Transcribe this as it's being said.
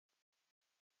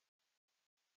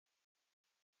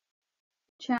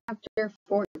Chapter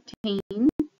 14,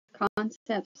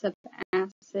 Concepts of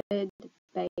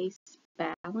Acid-Base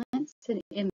Balance and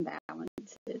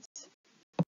Imbalances.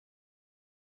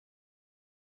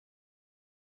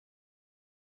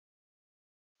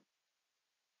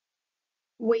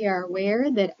 We are aware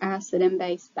that acid and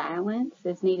base balance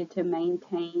is needed to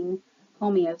maintain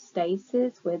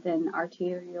homeostasis with an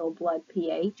arterial blood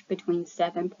pH between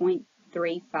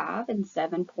 7.35 and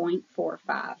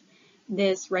 7.45.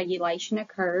 This regulation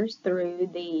occurs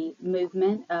through the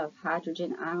movement of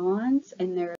hydrogen ions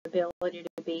and their ability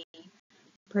to be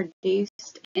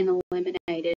produced and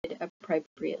eliminated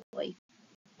appropriately.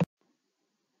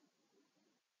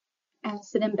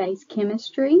 Acid and base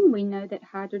chemistry. We know that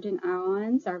hydrogen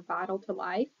ions are vital to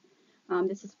life.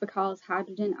 This is because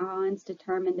hydrogen ions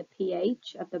determine the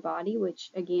pH of the body,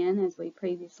 which again, as we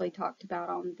previously talked about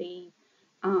on the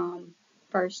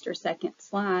first or second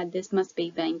slide, this must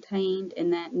be maintained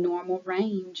in that normal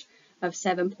range of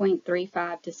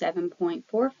 7.35 to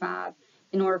 7.45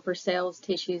 in order for cells,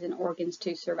 tissues, and organs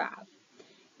to survive.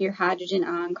 Your hydrogen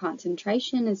ion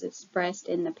concentration is expressed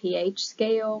in the pH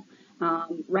scale,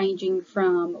 ranging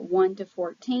from 1 to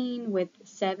 14, with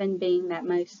 7 being that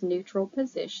most neutral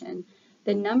position.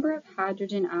 The number of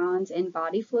hydrogen ions in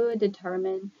body fluid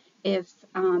determine if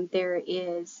there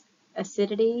is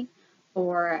acidity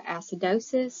or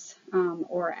acidosis,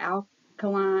 or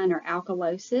alkaline or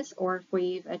alkalosis, or if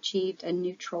we've achieved a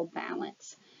neutral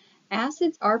balance.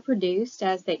 Acids are produced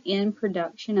as the end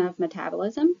production of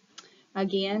metabolism.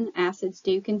 Again, acids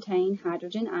do contain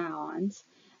hydrogen ions.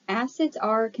 Acids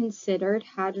are considered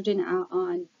hydrogen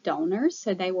ion donors,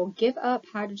 so they will give up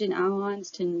hydrogen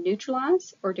ions to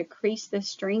neutralize or decrease the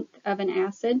strength of an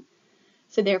acid.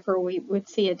 So therefore, we would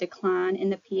see a decline in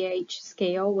the pH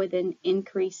scale with an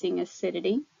increasing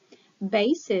acidity.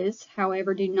 Bases,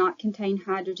 however, do not contain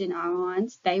hydrogen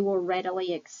ions. They will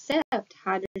readily accept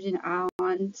hydrogen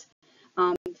ions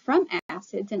from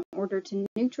acids in order to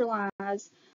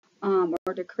neutralize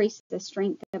or decrease the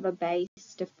strength of a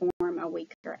base to form a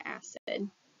weaker acid.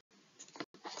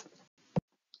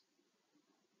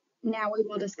 Now we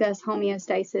will discuss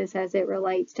homeostasis as it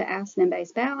relates to acid and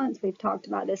base balance. We've talked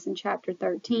about this in Chapter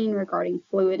 13 regarding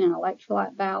fluid and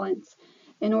electrolyte balance.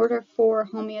 In order for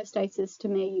homeostasis to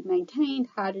be maintained,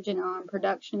 hydrogen ion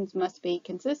productions must be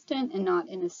consistent and not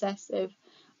in excessive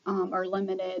or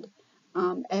limited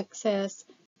excess.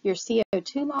 Your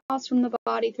CO2 loss from the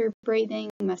body through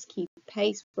breathing must keep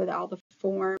pace with all the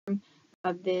form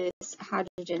of this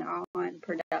hydrogen ion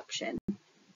production.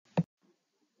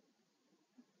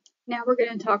 Now we're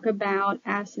going to talk about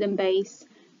acid and base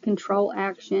control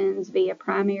actions via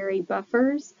primary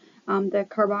buffers. The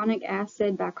carbonic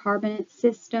acid bicarbonate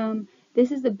system.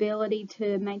 This is the ability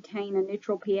to maintain a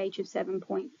neutral pH of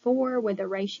 7.4 with a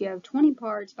ratio of 20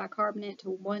 parts bicarbonate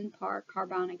to 1 part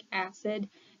carbonic acid.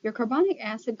 Your carbonic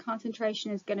acid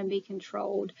concentration is going to be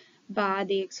controlled by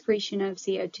the excretion of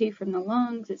CO2 from the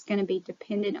lungs. It's going to be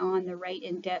dependent on the rate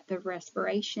and depth of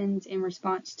respirations in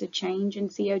response to change in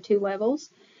CO2 levels.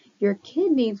 Your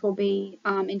kidneys will be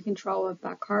in control of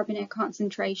bicarbonate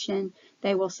concentration.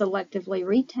 They will selectively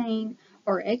retain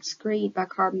or excrete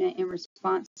bicarbonate in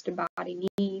response to body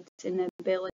needs and the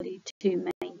ability to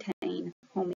maintain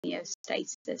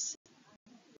homeostasis.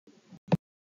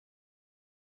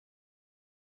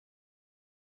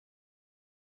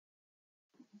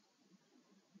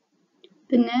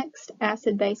 The next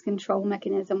acid-base control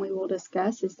mechanism we will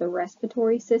discuss is the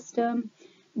respiratory system.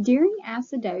 During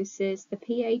acidosis, the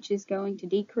pH is going to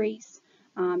decrease,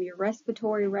 your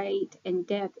respiratory rate and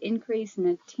depth increase in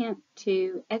an attempt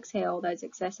to exhale those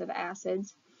excessive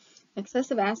acids.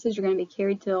 Excessive acids are going to be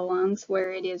carried to the lungs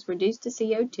where it is reduced to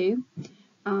CO2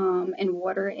 and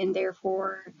water and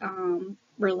therefore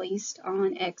released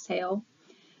on exhale.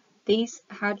 These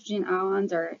hydrogen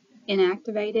ions are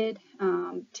inactivated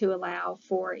to allow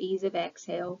for ease of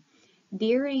exhale.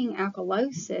 During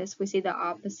alkalosis, we see the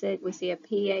opposite. We see a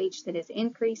pH that is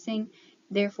increasing,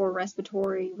 therefore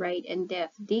respiratory rate and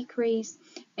depth decrease,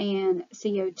 and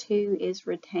CO2 is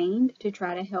retained to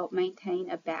try to help maintain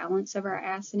a balance of our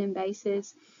acid and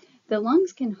bases. The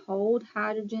lungs can hold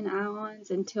hydrogen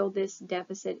ions until this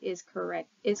deficit is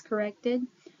corrected,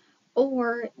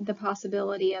 or the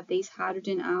possibility of these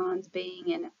hydrogen ions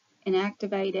being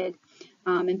inactivated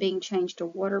and being changed to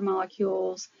water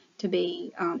molecules to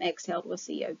be exhaled with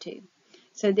CO2.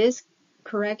 So this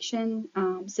correction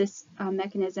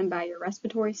mechanism by your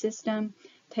respiratory system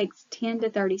takes 10 to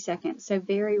 30 seconds, so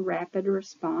very rapid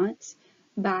response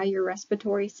by your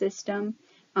respiratory system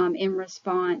in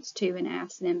response to an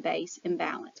acid and base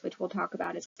imbalance, which we'll talk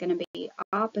about is going to be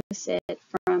opposite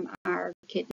from our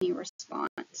kidney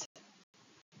response.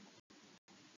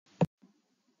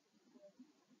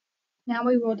 Now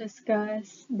we will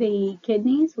discuss the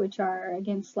kidneys, which are,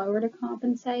 again, slower to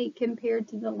compensate compared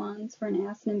to the lungs for an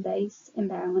acid and base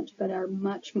imbalance, but are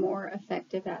much more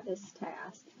effective at this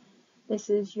task. This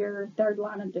is your third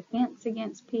line of defense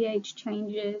against pH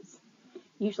changes.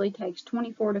 Usually takes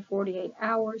 24 to 48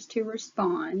 hours to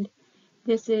respond.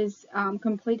 This is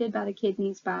completed by the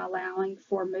kidneys by allowing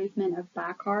for movement of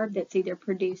bicarb that's either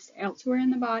produced elsewhere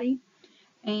in the body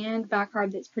and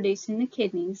bicarb that's produced in the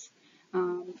kidneys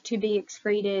to be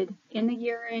excreted in the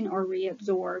urine or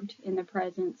reabsorbed in the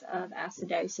presence of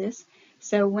acidosis.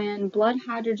 So when blood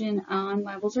hydrogen ion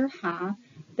levels are high,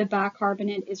 the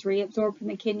bicarbonate is reabsorbed from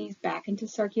the kidneys back into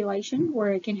circulation,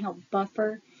 where it can help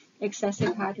buffer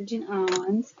excessive hydrogen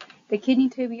ions. The kidney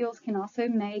tubules can also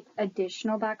make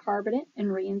additional bicarbonate and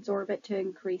reabsorb it to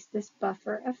increase this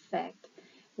buffer effect.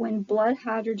 When blood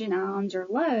hydrogen ions are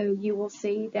low, you will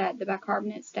see that the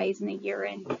bicarbonate stays in the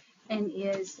urine and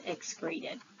is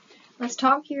excreted. Let's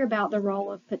talk here about the role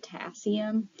of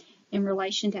potassium in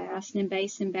relation to acid and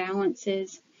base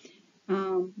imbalances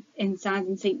and signs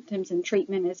and symptoms and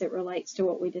treatment as it relates to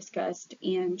what we discussed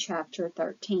in Chapter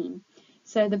 13.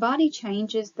 So the body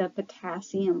changes the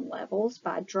potassium levels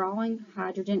by drawing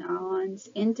hydrogen ions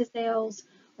into cells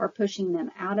or pushing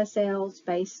them out of cells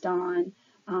based on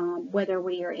whether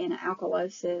we are in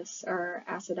alkalosis or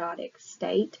acidotic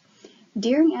state.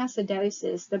 During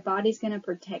acidosis, the body's going to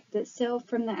protect itself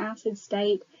from the acid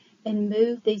state and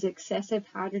move these excessive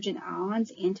hydrogen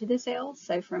ions into the cells,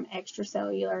 so from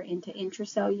extracellular into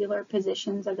intracellular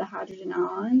positions of the hydrogen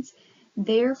ions.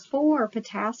 Therefore,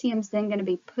 potassium is then going to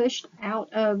be pushed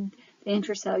out of the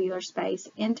intracellular space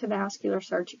into vascular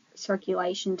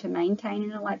circulation to maintain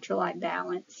an electrolyte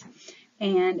balance,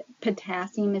 and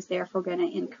potassium is therefore going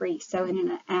to increase. So in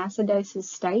an acidosis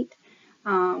state,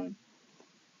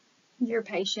 your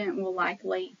patient will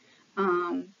likely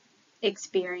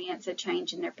experience a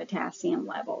change in their potassium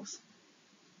levels.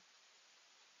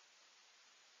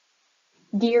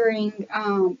 During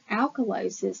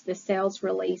alkalosis, the cells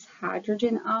release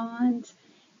hydrogen ions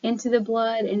into the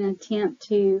blood in an attempt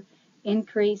to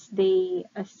increase the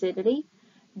acidity.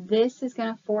 This is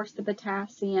going to force the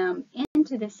potassium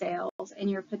into the cells, and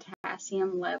your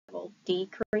potassium level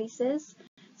decreases.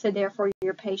 So therefore,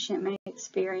 your patient may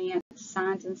experience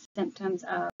signs and symptoms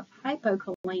of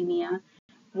hypokalemia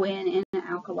when in an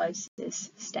alkalosis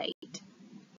state.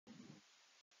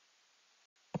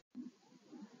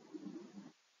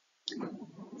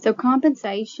 So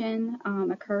compensation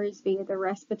occurs via the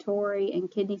respiratory and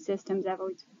kidney systems,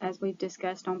 as we've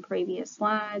discussed on previous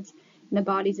slides. The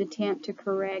body's attempt to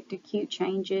correct acute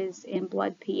changes in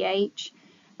blood pH.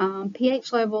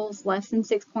 pH levels less than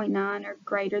 6.9 or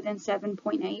greater than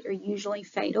 7.8 are usually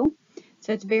fatal.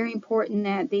 So it's very important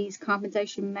that these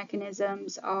compensation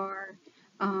mechanisms are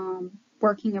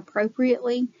working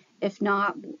appropriately. If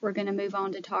not, we're going to move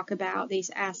on to talk about these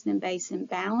acid and base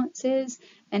imbalances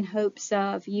in hopes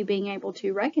of you being able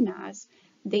to recognize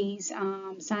these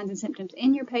signs and symptoms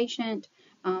in your patient,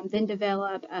 then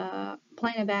develop a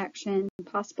plan of action,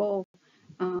 possible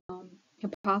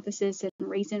hypothesis and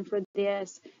reason for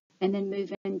this, and then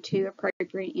move into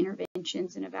appropriate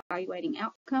interventions and evaluating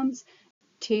outcomes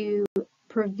to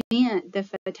prevent the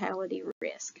fatality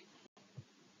risk.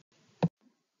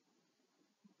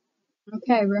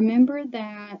 Okay, remember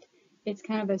that it's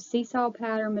kind of a seesaw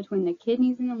pattern between the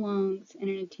kidneys and the lungs in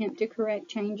an attempt to correct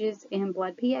changes in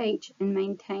blood pH and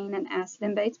maintain an acid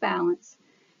and base balance,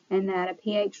 and that a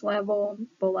pH level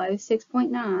below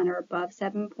 6.9 or above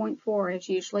 7.4 is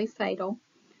usually fatal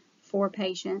for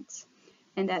patients,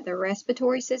 and that the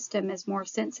respiratory system is more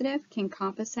sensitive, can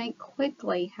compensate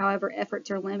quickly. However,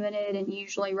 efforts are limited, and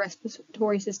usually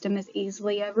respiratory system is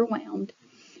easily overwhelmed.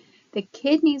 The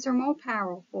kidneys are more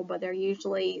powerful, but they're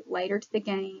usually later to the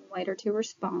game, later to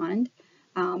respond,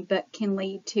 but can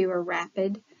lead to a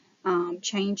rapid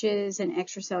changes in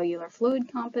extracellular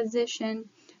fluid composition,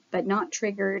 but not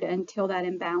triggered until that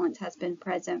imbalance has been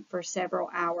present for several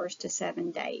hours to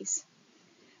 7 days.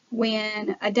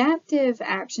 When adaptive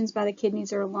actions by the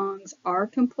kidneys or lungs are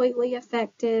completely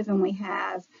effective and we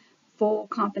have full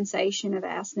compensation of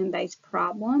acid and base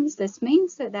problems, this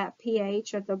means that that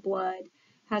pH of the blood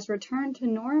has returned to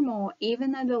normal,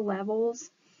 even though the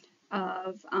levels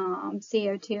of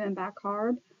CO2 and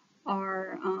bicarb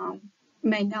are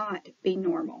may not be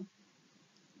normal.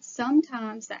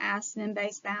 Sometimes the acid and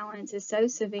base balance is so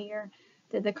severe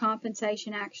that the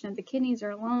compensation action of the kidneys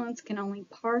or lungs can only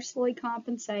partially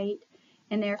compensate,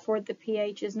 and therefore the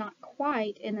pH is not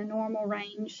quite in the normal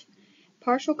range.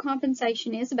 Partial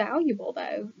compensation is valuable,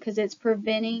 though, because it's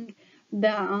preventing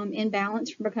the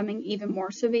imbalance from becoming even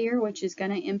more severe, which is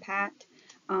going to impact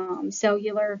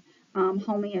cellular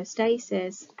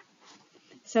homeostasis.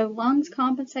 So lungs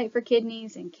compensate for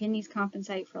kidneys and kidneys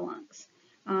compensate for lungs.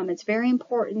 It's very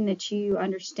important that you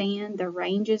understand the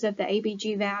ranges of the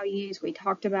ABG values. We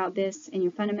talked about this in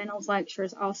your fundamentals lecture,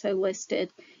 is also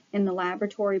listed in the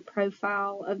laboratory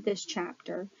profile of this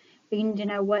chapter. We need to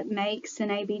know what makes an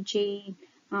ABG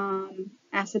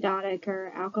acidotic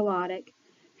or alkalotic,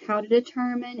 how to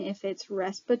determine if it's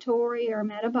respiratory or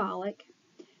metabolic,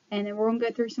 and then we're going to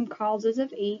go through some causes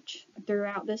of each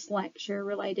throughout this lecture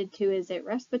related to, is it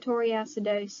respiratory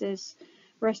acidosis,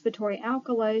 respiratory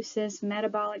alkalosis,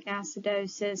 metabolic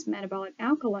acidosis, metabolic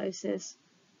alkalosis.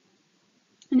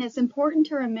 And it's important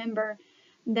to remember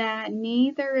that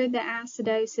neither the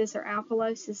acidosis or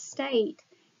alkalosis state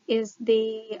is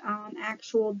the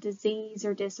actual disease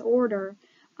or disorder,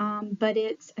 but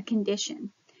it's a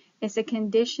condition. It's a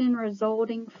condition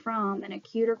resulting from an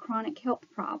acute or chronic health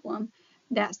problem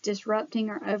that's disrupting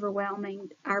or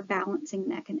overwhelming our balancing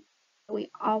mechanism. We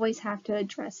always have to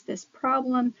address this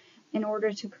problem in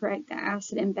order to correct the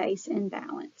acid and base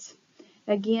imbalance.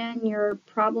 Again, your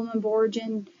problem of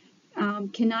origin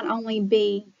can not only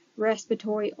be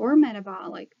respiratory or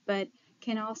metabolic, but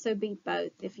can also be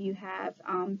both if you have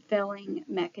failing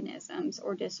mechanisms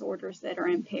or disorders that are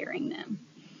impairing them.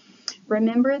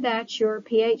 Remember that your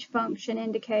pH function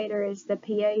indicator is the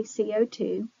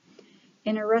PaCO2.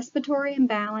 In a respiratory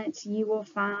imbalance, you will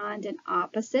find an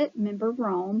opposite, remember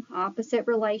Rome, opposite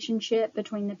relationship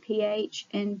between the pH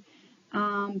and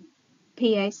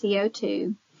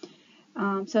PaCO2.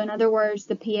 So in other words,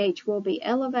 the pH will be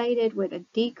elevated with a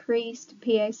decreased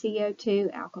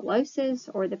PaCO2 alkalosis,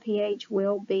 or the pH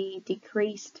will be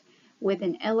decreased with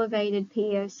an elevated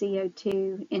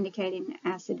PaCO2 indicating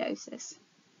acidosis.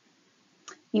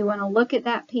 You want to look at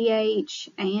that pH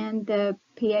and the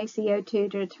PaCO2 to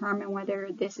determine whether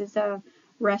this is a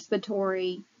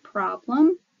respiratory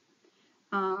problem.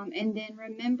 And then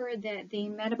remember that the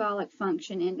metabolic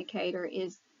function indicator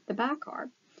is the bicarb.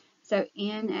 So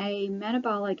in a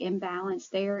metabolic imbalance,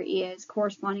 there is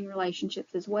corresponding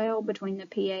relationships as well between the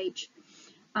pH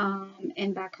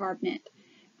and bicarbonate.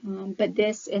 But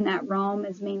this in that Rome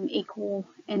is mean equal,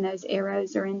 and those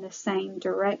arrows are in the same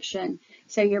direction.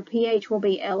 So your pH will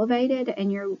be elevated,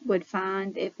 and you would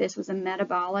find, if this was a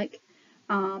metabolic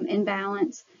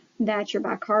imbalance, that your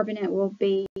bicarbonate will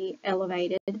be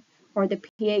elevated, or the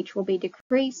pH will be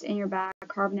decreased, and your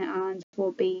bicarbonate ions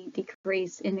will be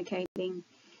decreased, indicating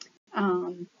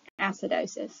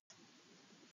acidosis.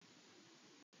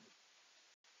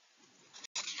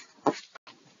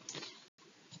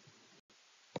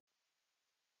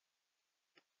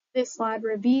 This slide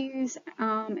reviews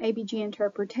ABG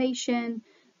interpretation.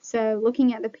 So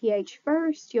looking at the pH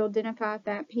first, you'll identify if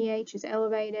that pH is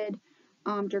elevated,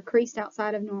 decreased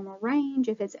outside of normal range.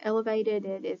 If it's elevated,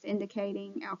 it is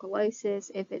indicating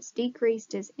alkalosis. If it's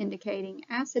decreased, it's indicating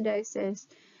acidosis.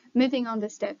 Moving on to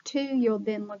step 2, you'll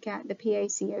then look at the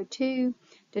PaCO2,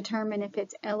 determine if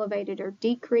it's elevated or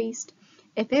decreased.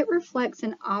 If it reflects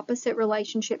an opposite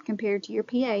relationship compared to your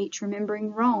pH,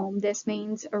 remembering Rome, this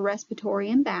means a respiratory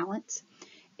imbalance.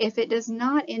 If it does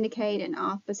not indicate an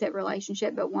opposite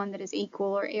relationship, but one that is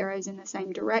equal or arrows in the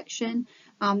same direction,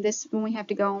 this is when we have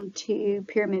to go on to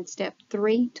pyramid step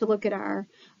 3 to look at our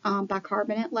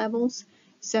bicarbonate levels.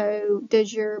 So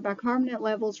does your bicarbonate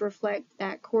levels reflect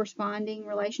that corresponding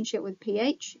relationship with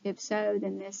pH? If so,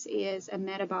 then this is a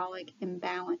metabolic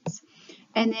imbalance.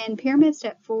 And then pyramid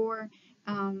step 4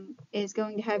 is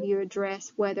going to have you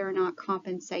address whether or not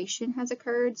compensation has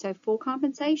occurred. So full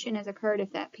compensation has occurred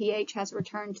if that pH has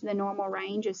returned to the normal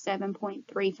range of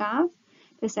 7.35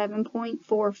 to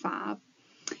 7.45.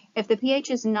 If the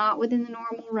pH is not within the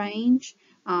normal range,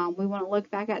 we want to look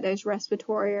back at those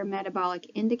respiratory or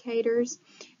metabolic indicators.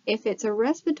 If it's a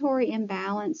respiratory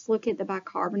imbalance, look at the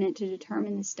bicarbonate to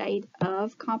determine the state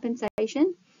of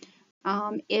compensation.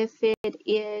 If it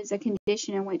is a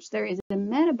condition in which there is a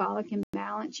metabolic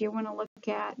imbalance, you want to look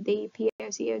at the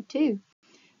PaCO2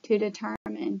 to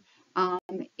determine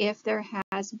if there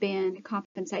has been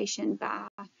compensation by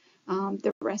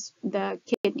the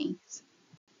kidneys.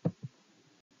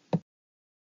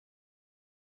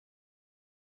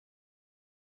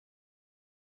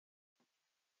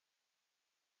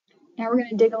 Now we're going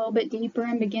to dig a little bit deeper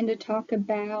and begin to talk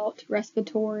about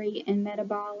respiratory and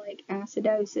metabolic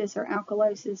acidosis or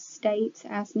alkalosis states,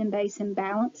 acid and base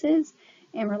imbalances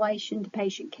in relation to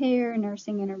patient care,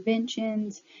 nursing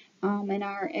interventions, and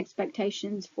our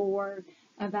expectations for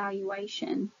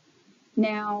evaluation.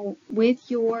 Now,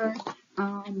 with your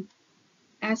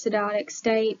acidotic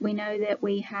state, we know that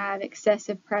we have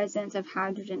excessive presence of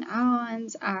hydrogen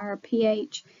ions. Our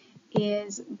pH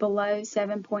is below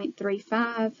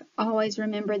 7.35. Always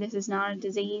remember this is not a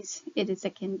disease, it is a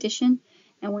condition,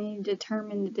 and when you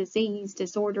determine the disease,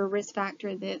 disorder, risk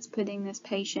factor that's putting this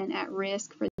patient at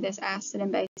risk for this acid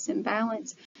and base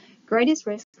imbalance, greatest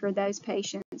risk for those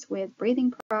patients with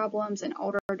breathing problems and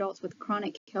older adults with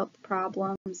chronic health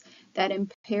problems that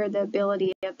impair the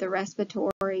ability of the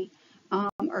respiratory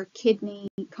or kidney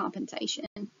compensation.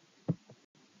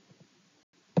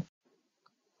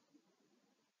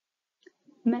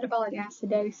 Metabolic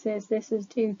acidosis, this is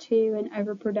due to an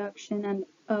overproduction and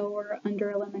or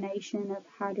under-elimination of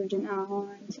hydrogen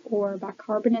ions or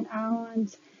bicarbonate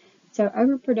ions. So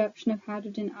overproduction of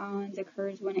hydrogen ions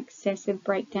occurs when excessive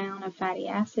breakdown of fatty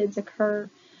acids occur,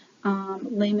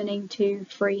 limiting to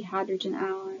free hydrogen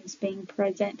ions being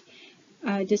present.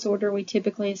 Disorder we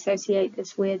typically associate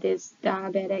this with is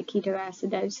diabetic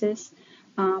ketoacidosis.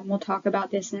 We'll talk about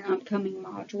this in an upcoming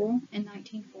module in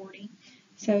 1940.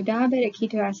 So diabetic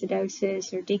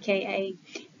ketoacidosis, or DKA,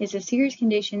 is a serious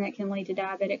condition that can lead to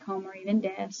diabetic coma or even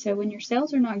death. So when your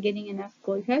cells are not getting enough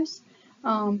glucose,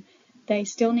 they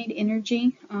still need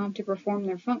energy to perform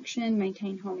their function,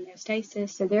 maintain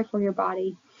homeostasis. So therefore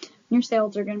your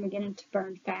cells are going to begin to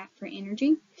burn fat for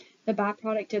energy. The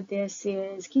byproduct of this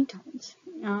is ketones.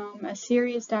 A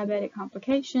serious diabetic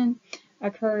complication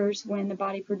occurs when the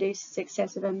body produces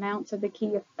excessive amounts of the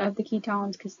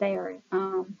ketones because they are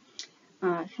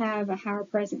have a higher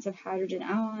presence of hydrogen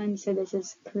ions. So this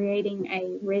is creating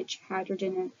a rich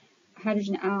hydrogen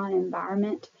ion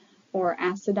environment or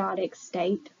acidotic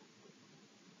state.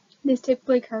 This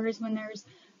typically occurs when there's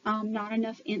not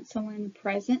enough insulin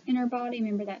present in our body.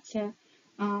 Remember that's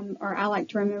or I like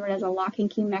to remember it as a lock and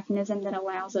key mechanism that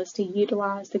allows us to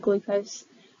utilize the glucose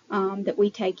that we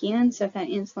take in. So if that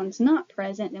insulin's not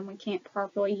present, then we can't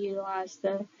properly utilize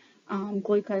the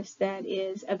glucose that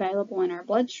is available in our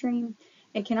bloodstream.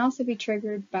 It can also be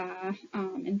triggered by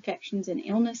infections and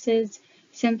illnesses.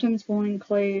 Symptoms will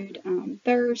include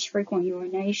thirst, frequent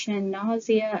urination,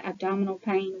 nausea, abdominal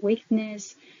pain,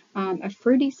 weakness, a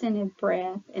fruity scented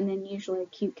breath, and then usually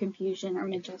acute confusion or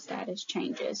mental status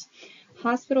changes.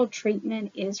 Hospital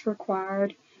treatment is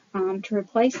required to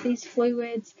replace these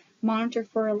fluids, monitor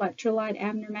for electrolyte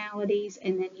abnormalities,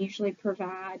 and then usually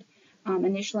provide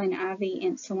initially an IV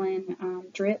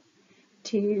insulin drip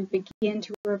to begin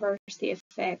to reverse the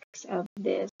effects of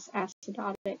this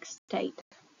acidotic state.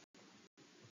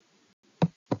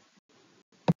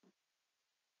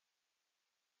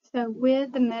 So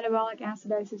with the metabolic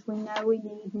acidosis, we know we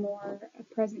need more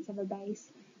presence of a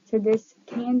base. So this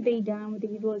can be done with the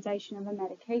utilization of a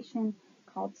medication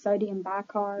called sodium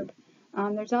bicarb.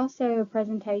 There's also a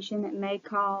presentation that may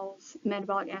cause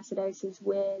metabolic acidosis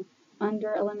with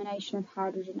under-elimination of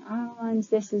hydrogen ions.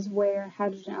 This is where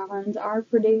hydrogen ions are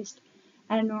produced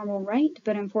at a normal rate,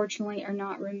 but unfortunately are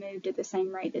not removed at the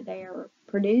same rate that they are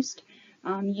produced.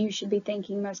 You should be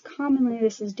thinking most commonly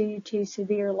this is due to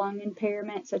severe lung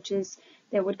impairment, such as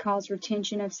that would cause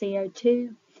retention of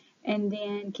CO2, and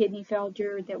then kidney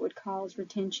failure that would cause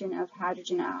retention of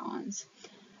hydrogen ions.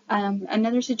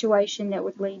 Another situation that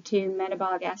would lead to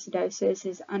metabolic acidosis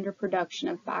is underproduction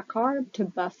of bicarb to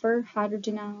buffer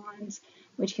hydrogen ions,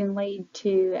 which can lead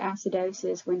to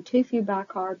acidosis when too few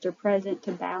bicarbs are present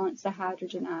to balance the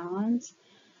hydrogen ions.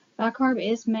 Bicarb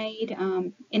is made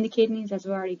in the kidneys, as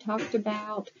we already talked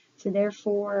about, so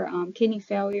therefore kidney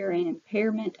failure and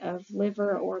impairment of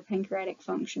liver or pancreatic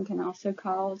function can also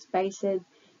cause base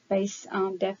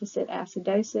deficit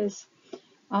acidosis.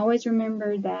 Always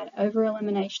remember that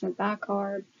over-elimination of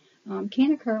bicarb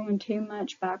can occur when too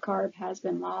much bicarb has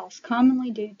been lost,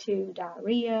 commonly due to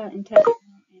diarrhea, intestinal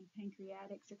and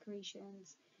pancreatic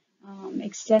secretions,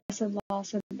 excessive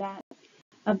loss of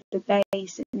the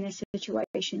base in this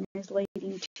situation is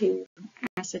leading to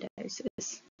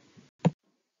acidosis.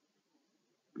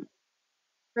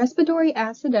 Respiratory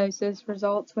acidosis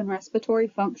results when respiratory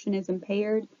function is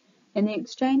impaired and the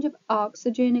exchange of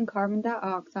oxygen and carbon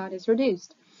dioxide is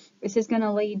reduced. This is going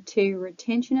to lead to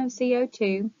retention of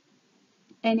CO2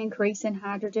 and increase in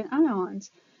hydrogen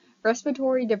ions.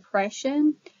 Respiratory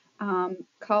depression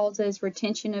causes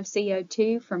retention of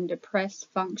CO2 from depressed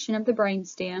function of the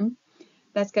brainstem.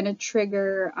 That's going to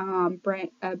trigger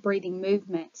breathing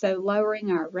movement. So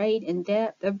lowering our rate and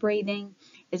depth of breathing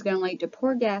is going to lead to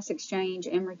poor gas exchange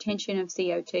and retention of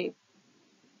CO2.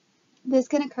 This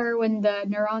can occur when the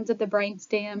neurons of the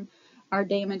brainstem are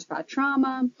damaged by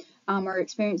trauma or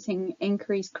experiencing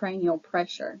increased cranial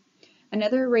pressure.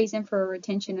 Another reason for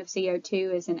retention of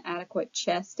CO2 is inadequate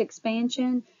chest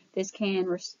expansion This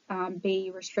can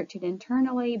be restricted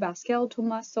internally by skeletal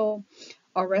muscle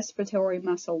or respiratory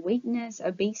muscle weakness.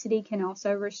 Obesity can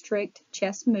also restrict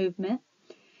chest movement.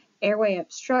 Airway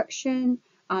obstruction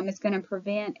is going to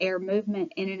prevent air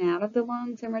movement in and out of the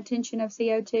lungs and retention of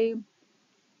CO2.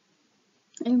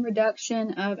 And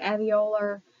reduction of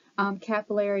alveolar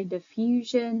capillary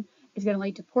diffusion is going to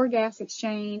lead to poor gas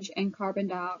exchange and carbon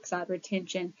dioxide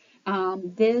retention.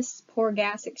 This poor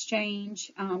gas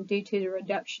exchange due to the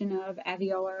reduction of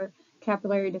alveolar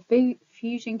capillary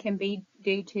diffusion can be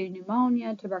due to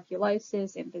pneumonia,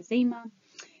 tuberculosis, emphysema,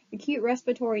 acute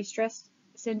respiratory stress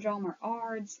syndrome or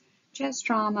ARDS, chest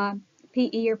trauma,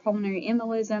 PE or pulmonary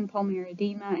embolism, pulmonary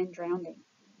edema, and drowning.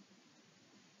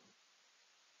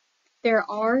 There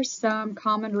are some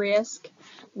common risks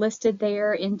listed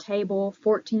there in table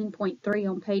 14.3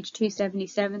 on page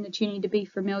 277 that you need to be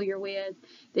familiar with.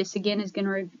 This again is going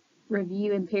to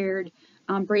review impaired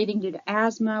breathing due to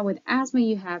asthma. With asthma,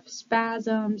 you have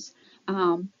spasms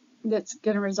that's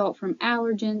going to result from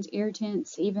allergens,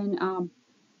 irritants, even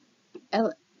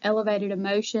elevated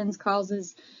emotions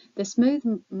causes the smooth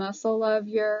muscle of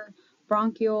your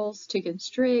bronchioles to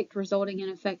constrict, resulting in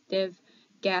effective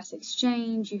gas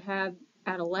exchange. You have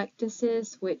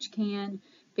atelectasis, which can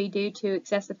be due to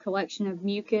excessive collection of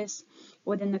mucus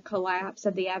within the collapse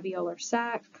of the alveolar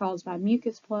sac caused by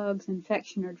mucus plugs,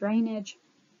 infection, or drainage.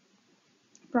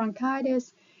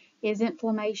 Bronchitis is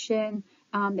inflammation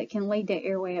that can lead to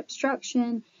airway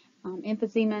obstruction.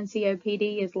 Emphysema and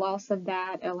COPD is loss of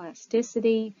that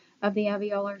elasticity of the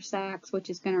alveolar sacs,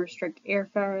 which is going to restrict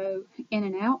airflow in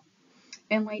and out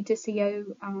and lead to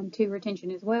CO2 retention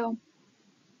as well.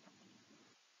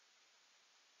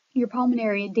 Your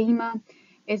pulmonary edema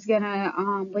is going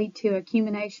to lead to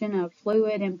accumulation of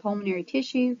fluid in pulmonary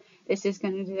tissue. This is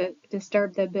going to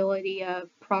disturb the ability of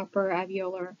proper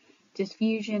alveolar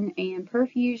diffusion and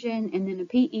perfusion. And then a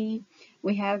PE,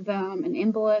 we have an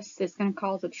embolus that's going to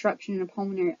cause obstruction in a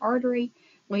pulmonary artery,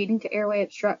 leading to airway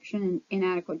obstruction and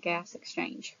inadequate gas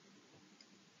exchange.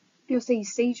 You'll see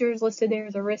seizures listed there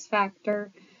as a risk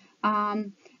factor.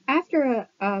 After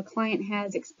a client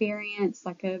has experienced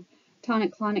like a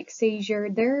tonic-clonic seizure,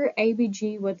 their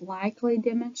ABG would likely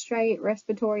demonstrate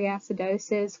respiratory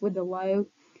acidosis with the low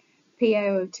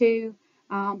PaO2.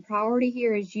 Priority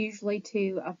here is usually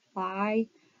to apply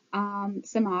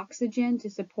some oxygen to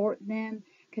support them,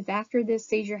 because after this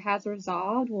seizure has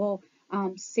resolved, we'll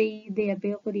see the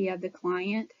ability of the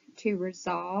client to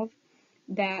resolve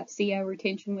that CO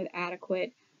retention with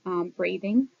adequate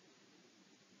breathing.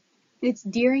 It's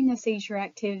during the seizure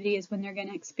activity is when they're going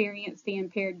to experience the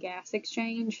impaired gas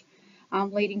exchange,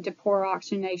 leading to poor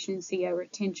oxygenation and CO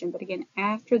retention. But again,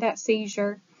 after that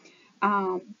seizure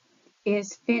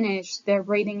is finished, their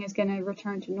breathing is going to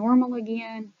return to normal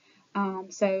again.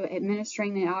 So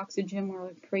administering the oxygen will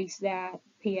increase that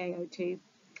PaO2.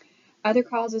 Other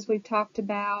causes we've talked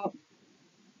about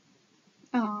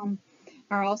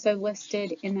are also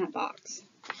listed in that box.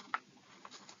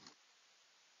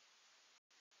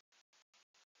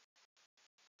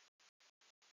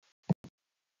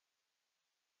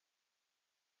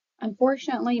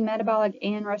 Unfortunately, metabolic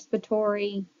and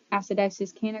respiratory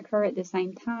acidosis can occur at the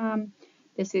same time.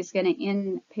 This is going to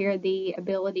impair the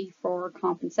ability for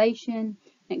compensation.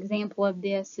 An example of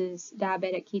this is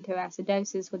diabetic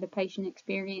ketoacidosis, with a patient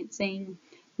experiencing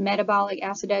metabolic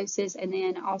acidosis and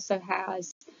then also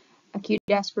has acute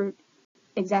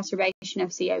exacerbation of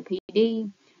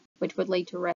COPD, which would lead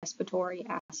to respiratory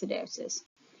acidosis.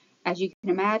 As you can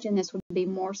imagine, this would be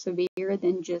more severe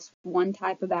than just one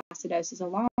type of acidosis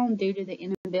alone due to the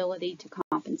inability to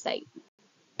compensate.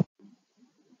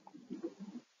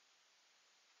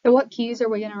 So what cues are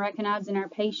we going to recognize in our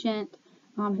patient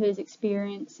who is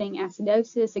experiencing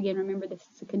acidosis? Again, remember, this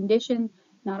is a condition,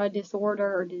 not a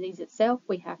disorder or disease itself.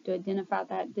 We have to identify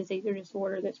that disease or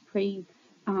disorder that's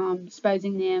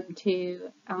predisposing them to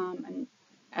an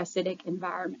acidic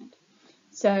environment.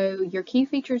 So your key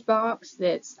features box,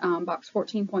 that's box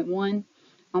 14.1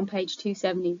 on page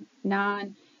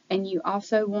 279, and you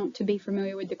also want to be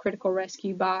familiar with the critical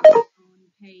rescue box on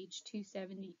page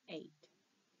 278.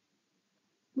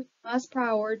 We must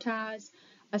prioritize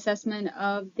assessment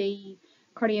of the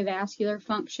cardiovascular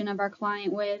function of our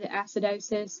client with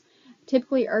acidosis.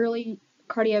 Typically, early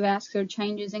cardiovascular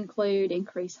changes include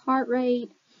increased heart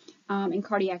rate and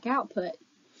cardiac output.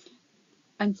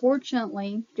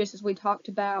 Unfortunately, just as we talked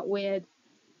about with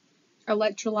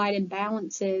electrolyte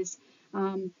imbalances,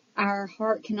 our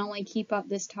heart can only keep up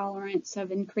this tolerance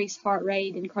of increased heart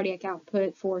rate and cardiac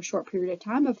output for a short period of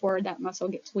time before that muscle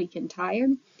gets weak and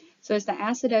tired. So as the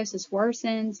acidosis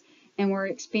worsens and we're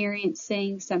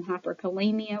experiencing some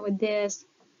hyperkalemia with this,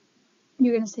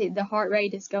 you're going to see the heart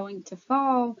rate is going to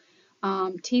fall.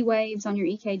 T waves on your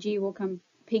EKG will come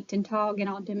peaked and tall, and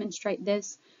I'll demonstrate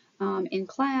this in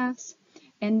class.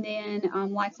 And then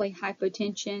likely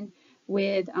hypotension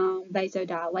with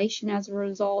vasodilation as a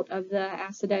result of the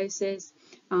acidosis,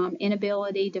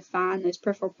 inability to find those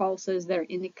peripheral pulses that are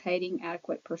indicating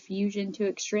adequate perfusion to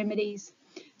extremities.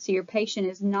 So your patient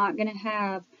is not going to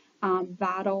have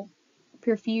vital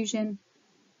perfusion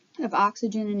of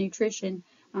oxygen and nutrition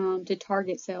to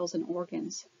target cells and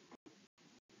organs.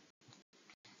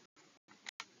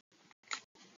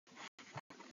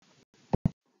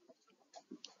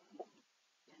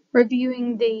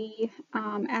 Reviewing the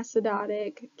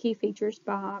acidotic key features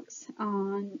box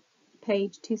on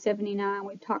page 279,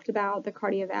 we've talked about the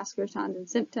cardiovascular signs and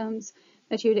symptoms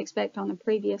that you would expect on the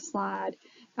previous slide.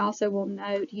 Also, we'll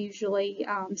note usually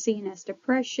CNS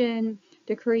depression,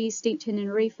 decreased deep tendon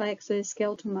reflexes,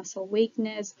 skeletal muscle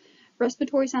weakness.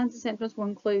 Respiratory signs and symptoms will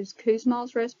include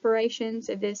Kussmaul's respirations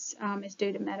if this is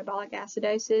due to metabolic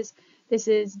acidosis. This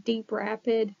is deep,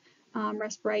 rapid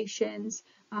respirations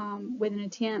with an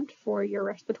attempt for your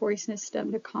respiratory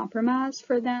system to compromise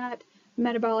for that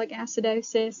metabolic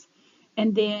acidosis.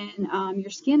 And then your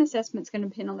skin assessment is going to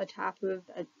depend on the type of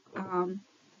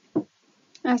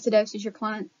acidosis your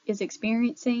client is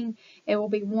experiencing. It will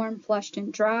be warm, flushed,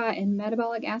 and dry in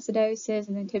metabolic acidosis,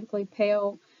 and then typically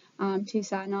pale to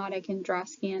cyanotic and dry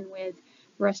skin with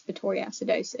respiratory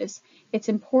acidosis. It's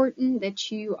important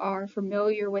that you are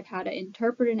familiar with how to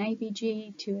interpret an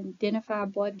ABG to identify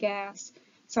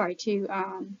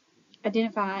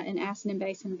identify an acid and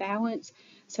base imbalance.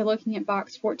 So looking at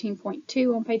box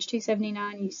 14.2 on page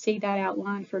 279, you see that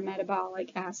outlined for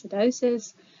metabolic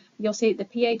acidosis. You'll see the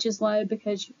pH is low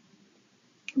because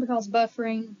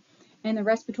buffering and the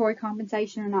respiratory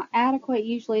compensation are not adequate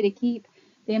usually to keep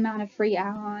the amount of free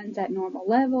ions at normal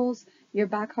levels. Your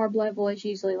bicarb level is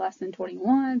usually less than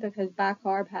 21 because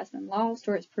bicarb has been lost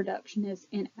or its production is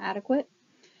inadequate.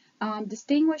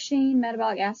 Distinguishing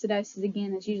metabolic acidosis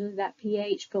again is usually that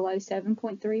pH below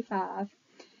 7.35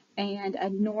 and a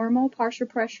normal partial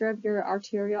pressure of your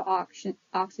arterial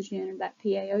oxygen, or that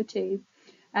PaO2,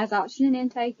 as oxygen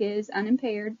intake is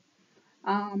unimpaired,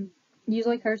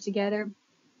 usually occurs together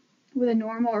with a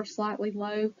normal or slightly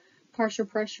low partial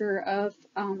pressure of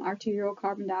arterial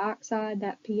carbon dioxide,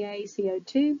 that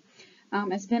PaCO2,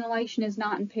 as ventilation is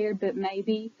not impaired but may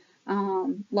be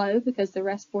low because the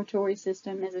respiratory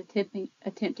system is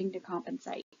attempting to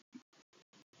compensate.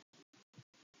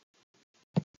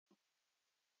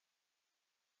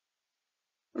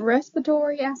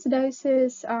 Respiratory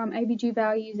acidosis, ABG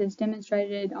values is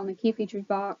demonstrated on the key features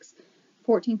box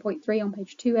 14.3 on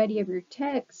page 280 of your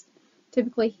text.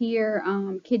 Typically here,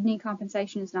 kidney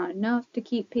compensation is not enough to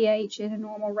keep pH in a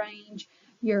normal range.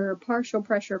 Your partial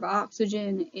pressure of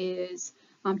oxygen is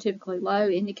typically low,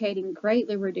 indicating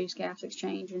greatly reduced gas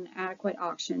exchange and adequate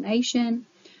oxygenation.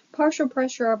 Partial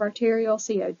pressure of arterial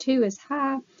CO2 is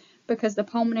high because the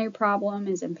pulmonary problem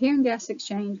is impairing gas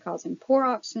exchange, causing poor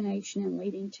oxygenation and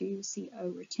leading to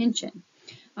CO retention.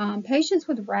 Patients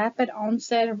with rapid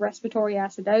onset of respiratory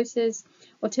acidosis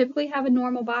will typically have a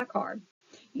normal bicarb.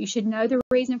 You should know the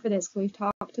reason for this because we've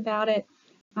talked about it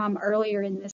earlier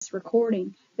in this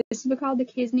recording. This is because the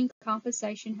kidney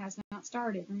compensation has not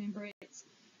started. Remember, it's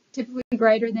typically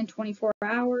greater than 24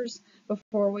 hours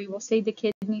before we will see the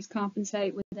kidneys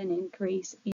compensate with an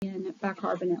increase in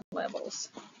bicarbonate levels.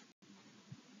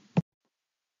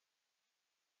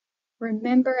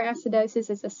 Remember, acidosis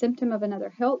is a symptom of another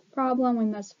health problem. We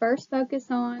must first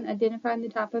focus on identifying the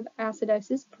type of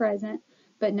acidosis present,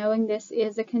 but knowing this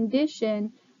is a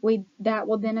condition, that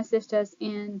will then assist us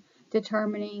in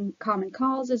determining common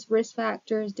causes, risk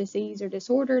factors, disease or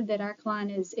disorder that our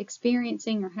client is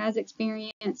experiencing or has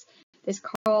experienced that's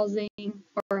causing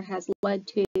or has led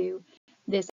to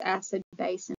this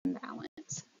acid-base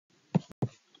imbalance.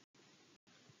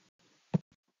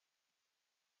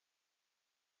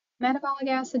 Metabolic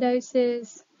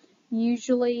acidosis,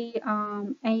 usually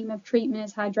aim of treatment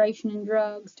is hydration and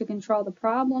drugs to control the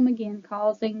problem, again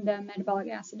causing the metabolic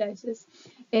acidosis.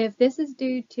 If this is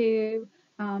due to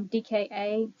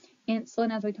DKA,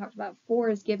 insulin, as we talked about before,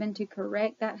 is given to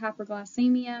correct that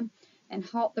hyperglycemia and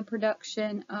halt the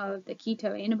production of the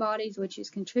keto antibodies, which is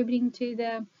contributing to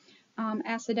the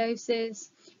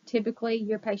acidosis. Typically,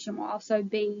 your patient will also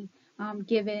be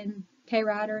given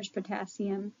K-Riders,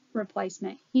 potassium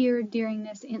replacement here during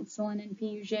this insulin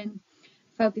infusion.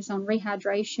 Focus on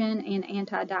rehydration and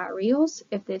antidiarrheals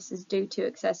if this is due to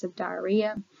excessive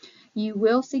diarrhea. You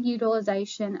will see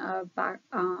utilization of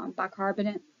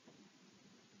bicarbonate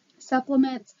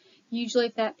supplements Usually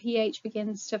if that pH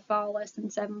begins to fall less than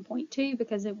 7.2,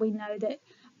 because we know that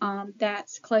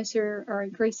that's closer or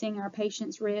increasing our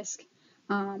patient's risk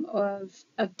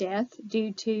of death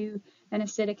due to an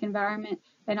acidic environment,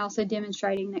 and also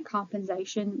demonstrating that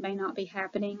compensation may not be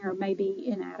happening or may be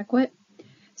inadequate.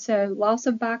 So loss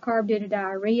of bicarb due to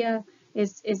diarrhea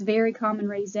is a very common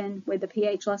reason with the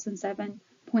pH less than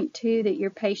 7.2 that your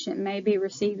patient may be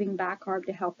receiving bicarb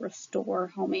to help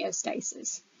restore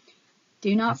homeostasis.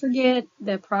 Do not forget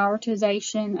the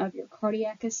prioritization of your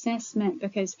cardiac assessment,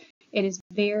 because it is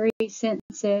very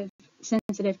sensitive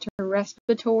to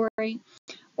respiratory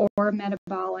or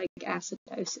metabolic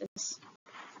acidosis.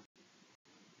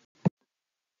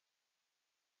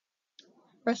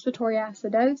 Respiratory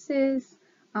acidosis,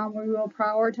 we will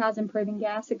prioritize improving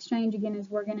gas exchange, again, as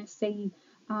we're going to see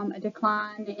a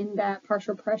decline in that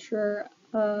partial pressure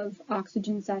of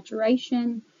oxygen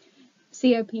saturation.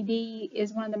 COPD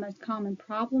is one of the most common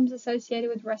problems associated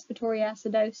with respiratory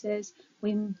acidosis.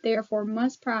 We therefore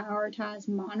must prioritize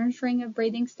monitoring of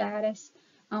breathing status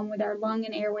with our lung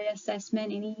and airway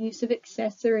assessment, any use of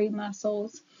accessory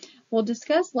muscles. We'll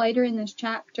discuss later in this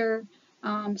chapter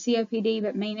COPD,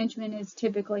 but management is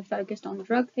typically focused on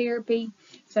drug therapy,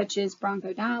 such as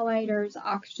bronchodilators,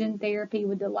 oxygen therapy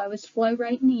with the lowest flow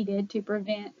rate needed to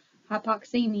prevent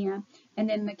hypoxemia, and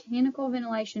then mechanical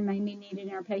ventilation may be needed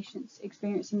in our patients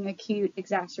experiencing acute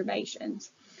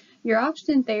exacerbations. Your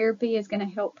oxygen therapy is going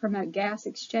to help promote gas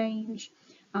exchange.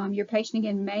 Your patient,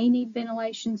 again, may need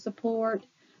ventilation support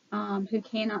who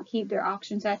cannot keep their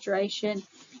oxygen saturation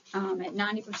at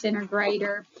 90% or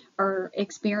greater, or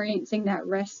experiencing that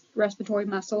respiratory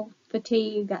muscle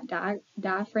fatigue, that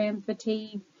diaphragm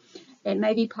fatigue. It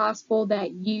may be possible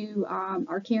that you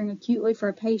are caring acutely for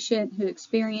a patient who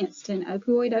experienced an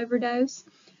opioid overdose.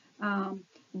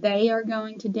 They are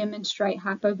going to demonstrate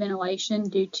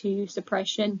hypoventilation due to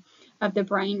suppression of the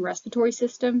brain respiratory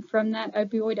system from that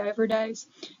opioid overdose.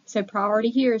 So priority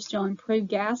here is to improve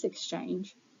gas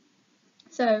exchange.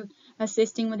 So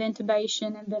assisting with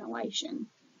intubation and ventilation.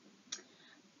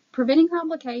 Preventing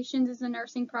complications is a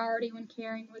nursing priority when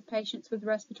caring with patients with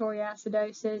respiratory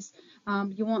acidosis.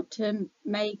 You want to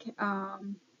make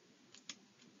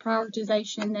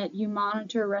prioritization that you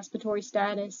monitor respiratory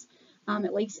status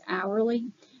at least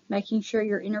hourly, making sure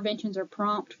your interventions are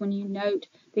prompt when you note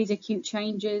these acute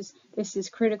changes. This is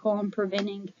critical in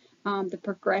preventing the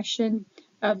progression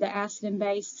of the acid and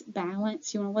base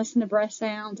balance. You want to listen to breath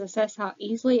sounds, assess how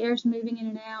easily air is moving in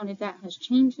and out, and if that has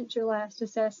changed since your last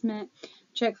assessment.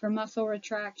 Check for muscle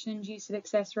retractions, use of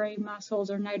accessory muscles,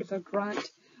 or note of a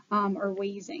grunt or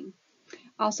wheezing.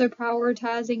 Also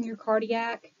prioritizing your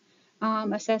cardiac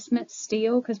assessments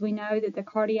still, because we know that the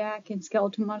cardiac and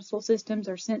skeletal muscle systems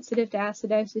are sensitive to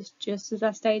acidosis, just as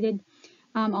I stated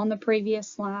on the previous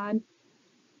slide.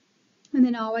 And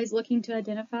then always looking to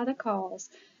identify the cause.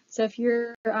 So if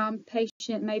your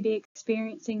patient may be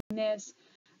experiencing this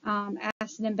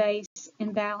acid and base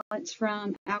imbalance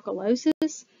from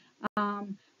alkalosis,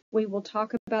 we will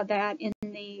talk about that in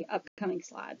the upcoming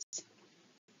slides.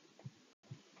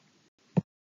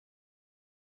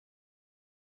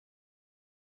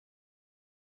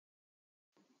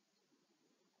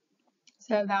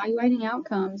 So evaluating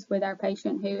outcomes with our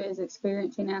patient who is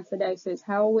experiencing acidosis,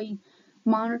 how will we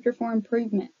monitor for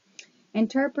improvement?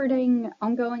 Interpreting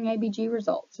ongoing ABG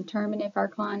results, determine if our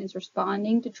client is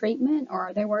responding to treatment or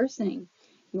are they worsening.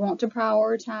 You want to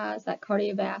prioritize that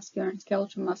cardiovascular and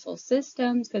skeletal muscle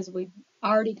systems, because we've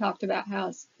already talked about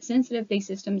how sensitive these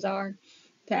systems are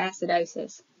to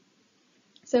acidosis.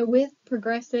 So with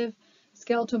progressive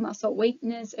skeletal muscle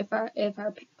weakness, if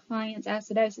our client's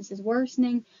acidosis is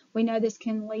worsening, we know this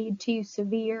can lead to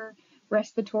severe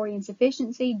respiratory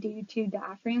insufficiency due to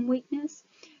diaphragm weakness.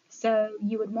 So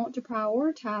you would want to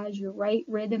prioritize your rate,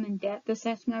 rhythm, and depth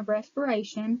assessment of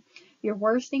respiration. Your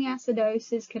worsening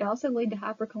acidosis could also lead to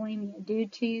hyperkalemia due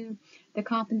to the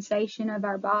compensation of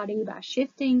our body by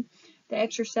shifting the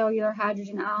extracellular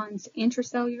hydrogen ions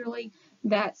intracellularly.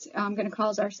 That's going to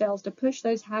cause our cells to push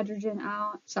those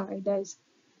those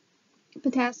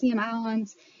potassium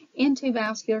ions into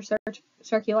vascular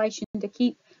circulation to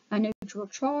keep a neutral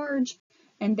charge,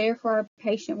 and therefore our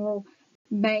patient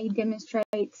may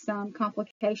demonstrate some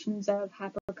complications of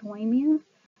hyperkalemia,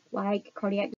 like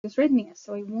cardiac dysrhythmia.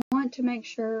 So we want to make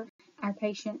sure our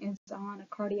patient is on a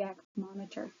cardiac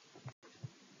monitor.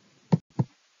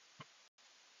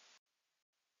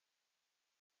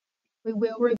 We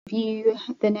will review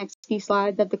the next few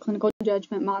slides of the clinical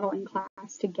judgment model in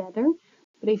class together,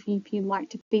 but if you'd like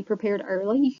to be prepared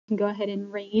early, you can go ahead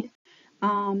and read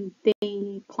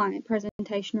the client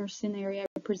presentation or scenario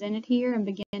presented here and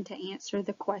begin to answer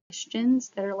the questions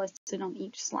that are listed on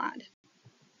each slide.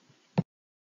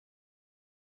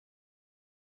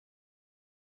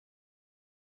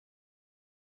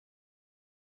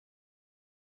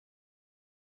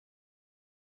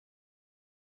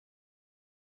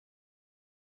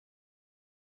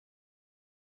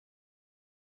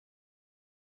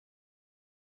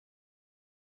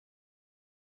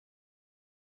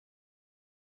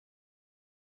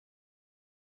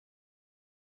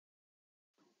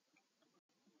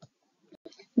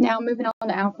 Now moving on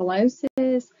to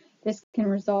alkalosis, this can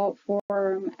result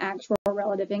from actual or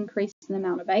relative increase in the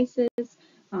amount of ACEs,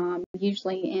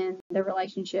 usually in the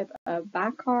relationship of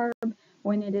bicarb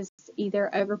when it is either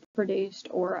overproduced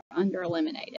or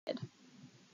undereliminated.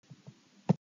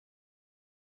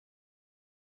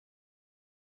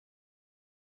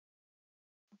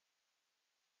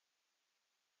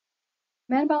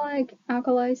 Metabolic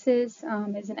alkalosis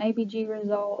is an ABG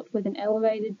result with an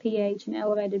elevated pH and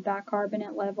elevated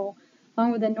bicarbonate level,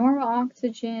 along with a normal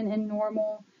oxygen and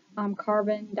normal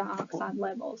carbon dioxide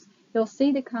levels. You'll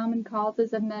see the common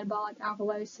causes of metabolic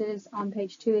alkalosis on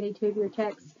page 282 of your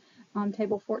text,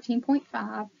 table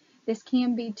 14.5. This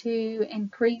can be to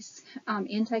increase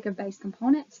intake of base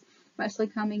components, mostly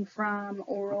coming from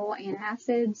oral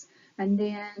antacids, and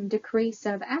then decrease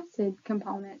of acid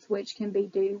components, which can be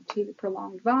due to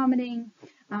prolonged vomiting,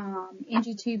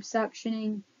 NG tube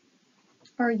suctioning,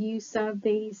 or use of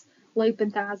these loop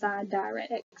and thiazide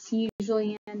diuretics,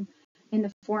 usually in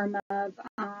the form of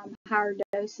higher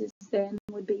doses than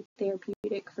would be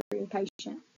therapeutic for your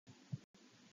patient.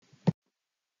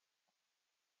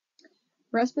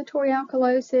 Respiratory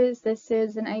alkalosis, this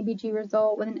is an ABG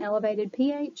result with an elevated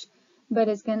pH, but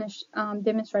is going to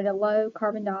demonstrate a low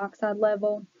carbon dioxide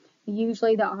level.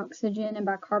 Usually the oxygen and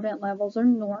bicarbonate levels are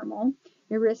normal.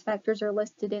 Your risk factors are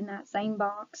listed in that same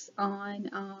box on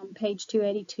page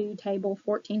 282, table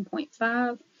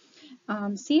 14.5.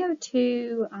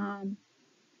 CO2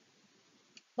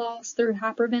 loss through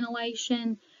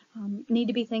hyperventilation, need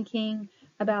to be thinking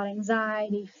about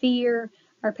anxiety, fear.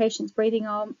 Our patients breathing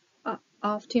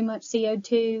off too much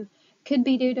CO2 could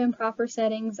be due to improper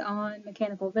settings on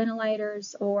mechanical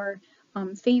ventilators or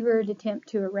fever to attempt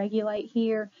to regulate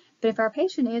here. But if our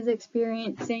patient is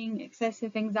experiencing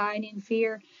excessive anxiety and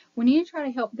fear, we need to try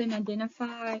to help them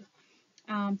identify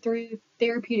through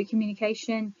therapeutic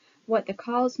communication what the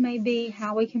cause may be,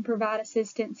 how we can provide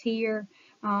assistance here.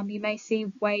 You may see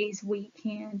ways we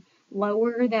can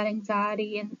lower that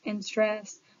anxiety and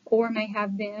stress, or may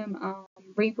have them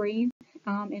rebreathe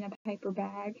in a paper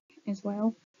bag as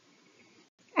well.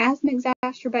 Asthma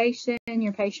exacerbation,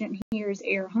 your patient here is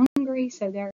air hungry, so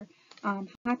they're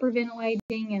hyperventilating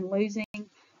and losing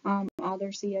all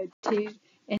their CO2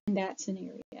 in that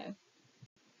scenario.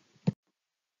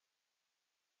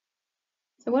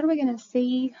 So what are we going to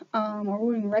see, or what are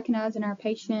we going to recognize in our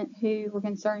patient who we're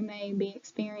concerned may be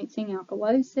experiencing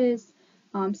alkalosis?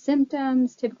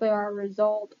 Symptoms typically are a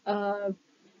result of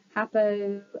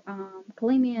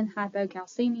hypokalemia and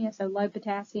hypocalcemia, so low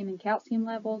potassium and calcium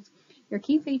levels. Your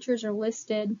key features are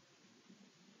listed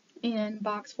in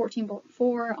box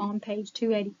 14.4 on page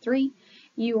 283.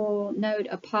 You will note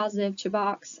a positive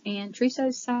Chebox and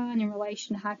Trousseau sign in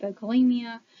relation to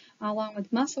hypokalemia, along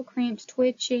with muscle cramps,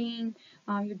 twitching.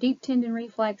 Your deep tendon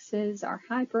reflexes are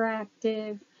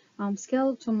hyperactive.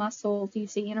 Skeletal muscles, you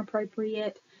see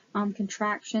inappropriate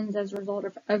contractions as a result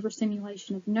of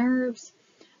overstimulation of nerves.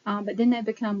 But then they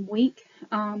become weak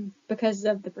because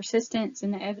of the persistence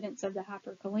and the evidence of the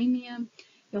hyperkalemia.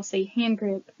 You'll see hand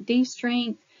grip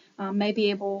de-strength, may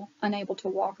be unable to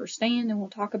walk or stand, and we'll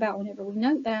talk about whenever we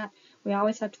note that, we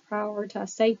always have to prioritize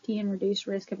safety and reduce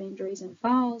risk of injuries and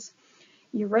falls.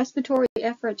 Your respiratory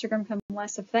efforts are going to become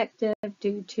less effective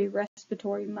due to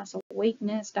respiratory muscle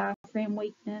weakness, diaphragm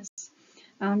weakness.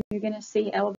 You're going to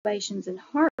see elevations in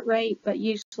heart rate, but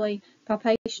usually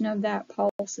palpation of that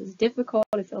pulse is difficult.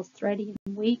 It feels thready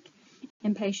and weak,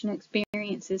 and patient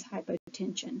experiences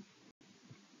hypotension.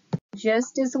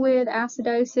 Just as with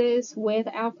acidosis, with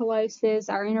alkalosis,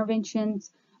 our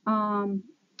interventions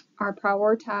are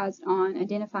prioritized on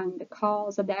identifying the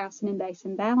cause of the acid and base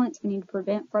imbalance. We need to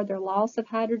prevent further loss of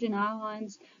hydrogen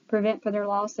ions, prevent further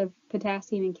loss of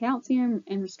potassium and calcium,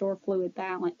 and restore fluid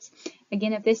balance.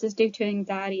 Again, if this is due to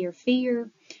anxiety or fear,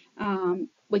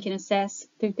 we can assess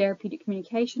through therapeutic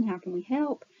communication how can we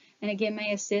help, and again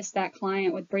may assist that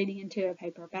client with breathing into a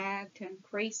paper bag to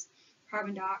increase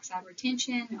carbon dioxide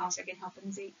retention, also can help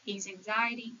ease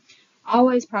anxiety.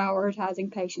 Always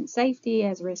prioritizing patient safety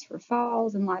as risk for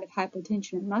falls in light of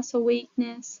hypotension and muscle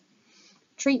weakness.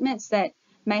 Treatments that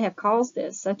may have caused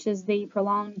this, such as the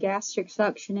prolonged gastric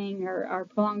suctioning or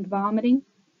prolonged vomiting.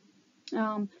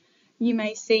 You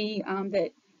may see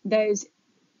that those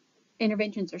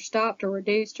interventions are stopped or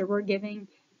reduced, or we're giving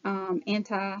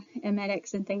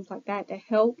antiemetics and things like that to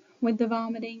help with the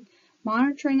vomiting.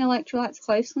 Monitoring electrolytes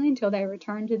closely until they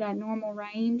return to that normal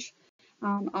range.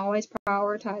 Always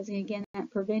prioritizing, again,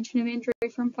 that prevention of injury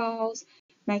from falls,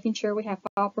 making sure we have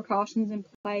fall precautions in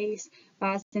place,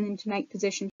 advising them to make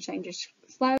position changes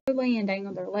slowly and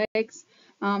dangle their legs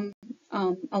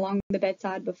along the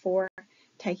bedside before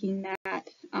taking that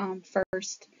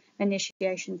first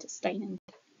initiation to stand.